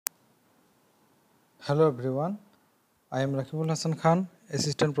Hello everyone, I am Rakibul Hasan Khan,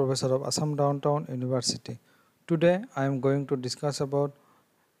 Assistant Professor of Assam Downtown University. Today I am going to discuss about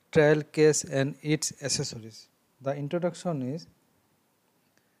trial case and its accessories. The introduction is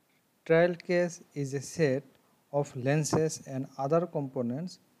trial case is a set of lenses and other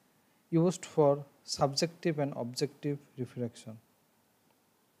components used for subjective and objective refraction.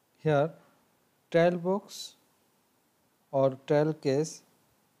 Here trial box or trial case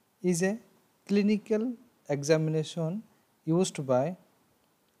is a clinical examination used by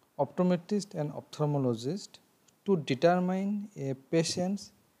optometrist and ophthalmologist to determine a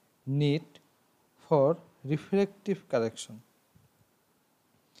patient's need for refractive correction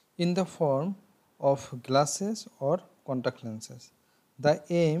in the form of glasses or contact lenses. The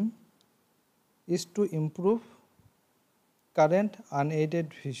aim is to improve current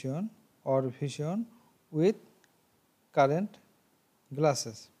unaided vision or vision with current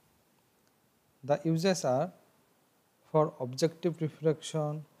glasses. The uses are for objective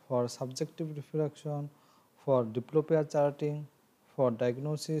refraction, for subjective refraction, for diplopia charting, for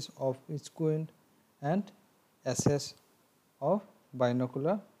diagnosis of squint and assess of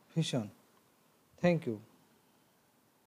binocular vision. Thank you.